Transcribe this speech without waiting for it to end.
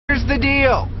here's the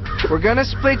deal. We're gonna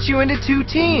split you into 2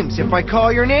 teams. If I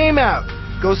call your name out,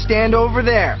 go stand over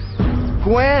there.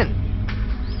 Gwen,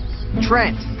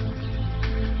 Trent,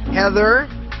 Heather,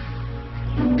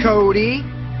 Cody,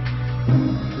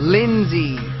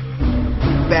 Lindsay,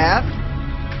 Beth,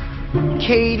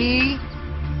 Katie,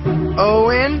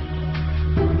 Owen,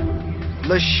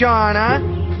 Lashana,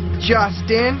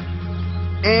 Justin,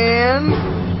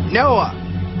 and Noah.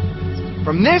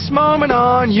 From this moment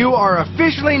on, you are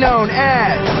officially known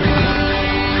as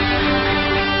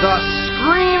the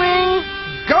Screaming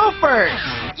Gophers!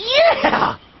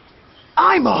 Yeah!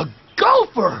 I'm a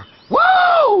gopher!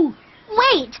 Woo!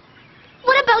 Wait,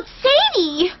 what about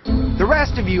Sadie? The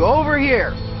rest of you over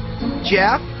here.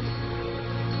 Jeff,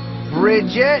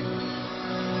 Bridget,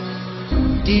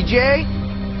 DJ,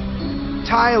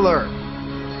 Tyler,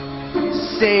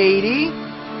 Sadie,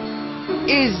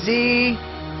 Izzy,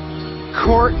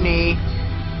 Courtney,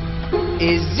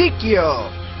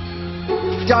 Ezekiel,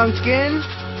 Duncan,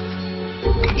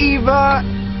 Eva,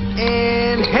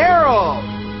 and Harold.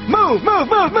 Move, move,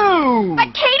 move, move!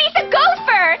 But Katie's a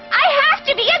gopher! I have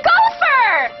to be a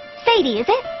gopher! Sadie, is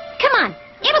it? Come on,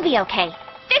 it'll be okay.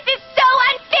 This is so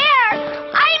unfair!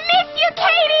 I miss you,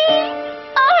 Katie!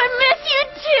 Oh, I miss you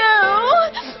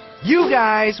too! You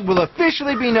guys will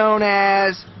officially be known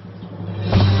as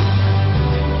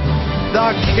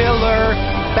the Killer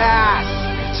Bass.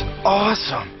 It's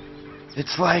awesome.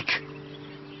 It's like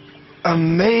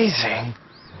amazing.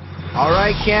 All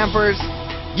right, campers.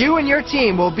 You and your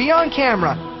team will be on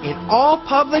camera in all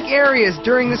public areas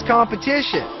during this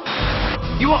competition.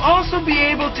 You will also be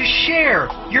able to share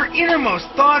your innermost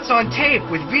thoughts on tape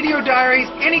with video diaries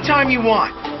anytime you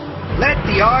want. Let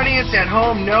the audience at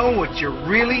home know what you're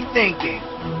really thinking.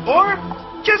 Or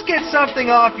just get something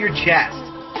off your chest.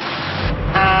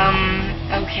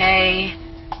 Okay.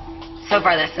 So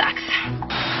far this sucks.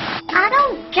 I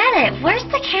don't get it. Where's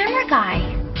the camera guy?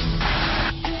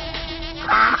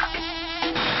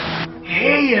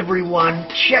 Hey everyone,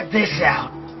 check this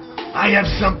out. I have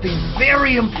something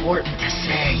very important to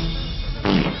say.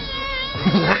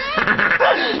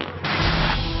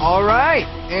 All right,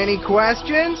 any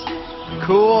questions?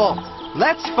 Cool.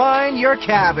 Let's find your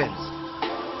cabins.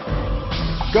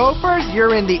 Gophers,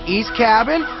 you're in the east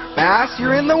cabin. Bass,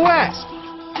 you're in the west.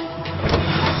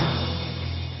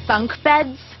 Bunk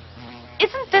beds?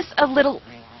 Isn't this a little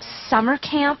summer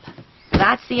camp?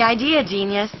 That's the idea,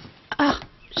 genius. Ugh,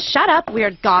 shut up,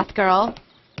 weird goth girl.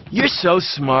 You're so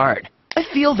smart. I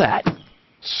feel that.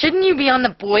 Shouldn't you be on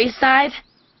the boys' side?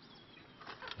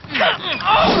 Where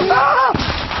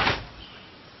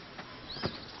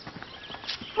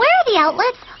are the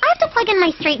outlets? I have to plug in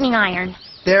my straightening iron.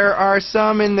 There are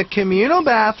some in the communal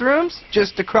bathrooms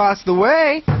just across the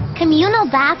way. Communal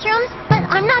bathrooms? But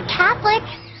I'm not Catholic.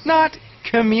 Not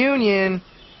communion,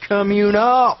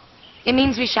 communal. It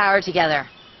means we shower together.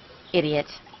 Idiot.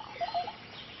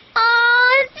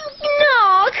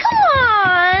 No, come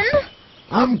on.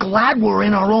 I'm glad we're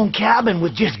in our own cabin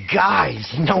with just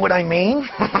guys, you know what I mean?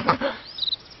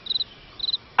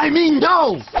 I mean,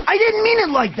 no, I didn't mean it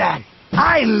like that.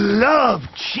 I love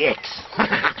chicks.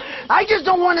 I just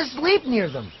don't want to sleep near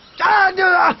them.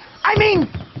 I mean...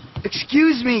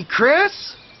 Excuse me,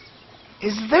 Chris?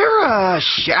 Is there a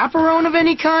chaperone of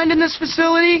any kind in this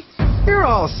facility? You're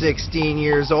all 16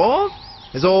 years old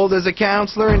as a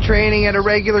counselor in training at a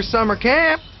regular summer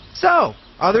camp. So,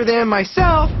 other than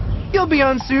myself, you'll be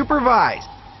unsupervised.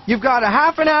 You've got a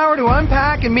half an hour to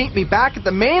unpack and meet me back at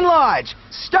the main lodge,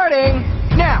 starting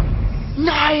now.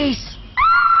 Nice!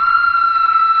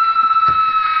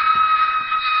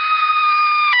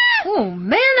 Oh,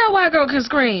 man, that white girl can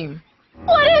scream.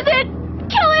 What is it?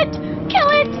 Kill it! Kill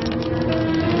it!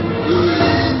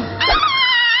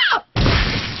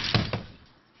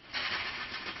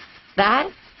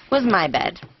 That was my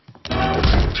bed.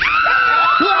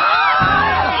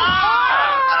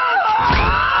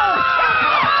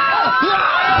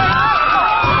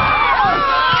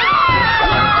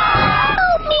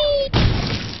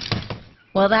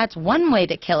 Well, that's one way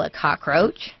to kill a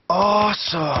cockroach.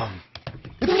 Awesome.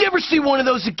 If you ever see one of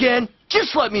those again,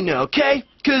 just let me know, okay?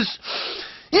 'Cause,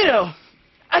 you know,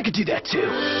 I could do that too.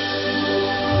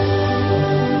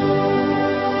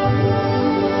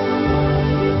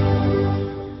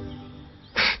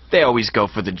 They always go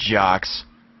for the jocks.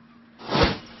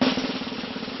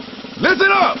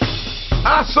 Listen up!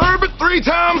 I serve it 3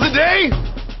 times a day,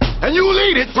 and you'll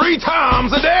eat it 3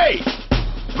 times a day.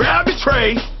 Grab your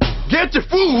tray, get your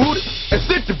food, and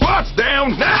sit your butts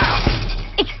down now.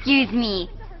 Excuse me.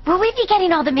 Will we be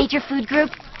getting all the major food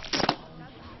groups?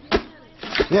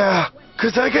 Yeah,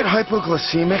 'cause I get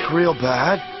hypoglycemic real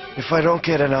bad, if I don't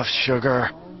get enough sugar?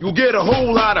 You'll get a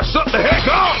whole lot of shut the heck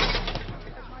up!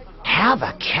 Have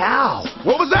a cow.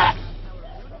 What was that?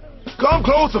 Come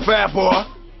closer, fat boy.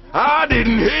 I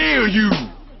didn't hear you.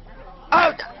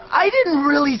 I didn't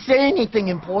really say anything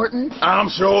important. I'm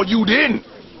sure you didn't.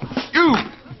 You,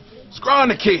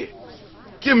 scrawny kid,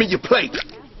 give me your plate.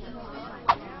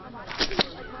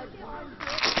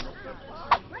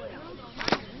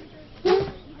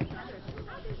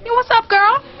 Hey, what's up,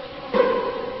 girl?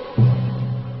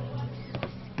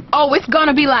 Oh, it's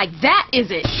gonna be like that,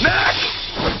 is it? Next!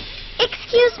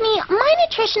 Excuse me, my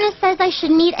nutritionist says I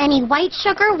shouldn't eat any white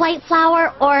sugar, white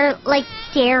flour, or, like,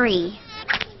 dairy.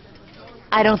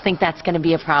 I don't think that's going to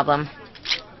be a problem.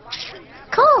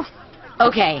 Cool.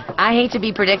 Okay, I hate to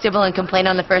be predictable and complain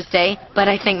on the first day, but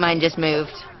I think mine just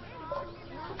moved.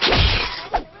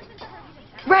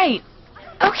 Right.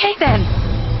 Okay, then.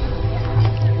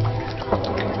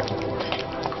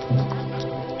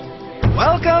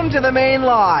 Welcome to the main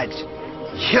lodge.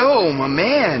 Yo, my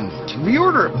man, can we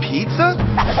order a pizza?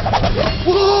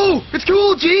 Whoa, it's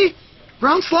cool, G.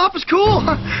 Brown slop is cool.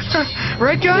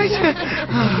 Right, guys?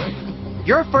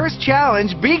 Your first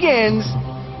challenge begins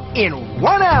in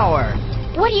 1 hour.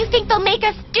 What do you think they'll make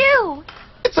us do?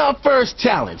 It's our first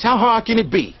challenge. How hard can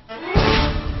it be?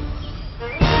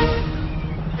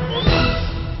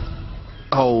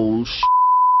 Oh,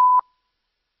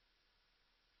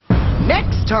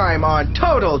 Next time on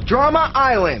Total Drama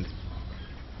Island.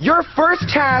 Your first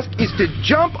task is to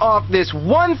jump off this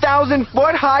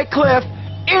 1,000-foot high cliff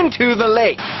into the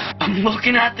lake. I'm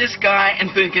looking at this guy and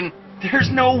thinking,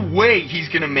 there's no way he's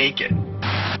gonna make it.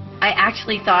 I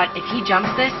actually thought if he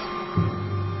jumps this,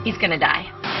 he's gonna die.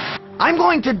 I'm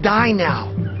going to die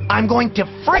now. I'm going to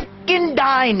frickin'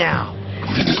 die now.